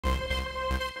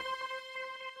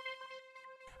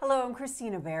Hello, I'm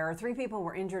Christina Bear. 3 people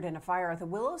were injured in a fire at the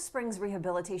Willow Springs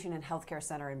Rehabilitation and Healthcare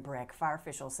Center in Brick. Fire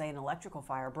officials say an electrical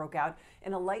fire broke out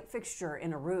in a light fixture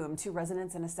in a room. 2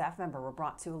 residents and a staff member were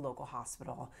brought to a local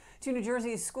hospital. 2 New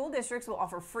Jersey's school districts will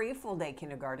offer free full-day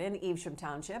kindergarten. Evesham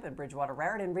Township and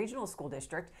Bridgewater-Raritan Regional School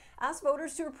District asked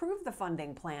voters to approve the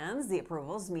funding plans. The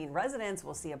approvals mean residents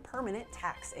will see a permanent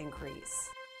tax increase.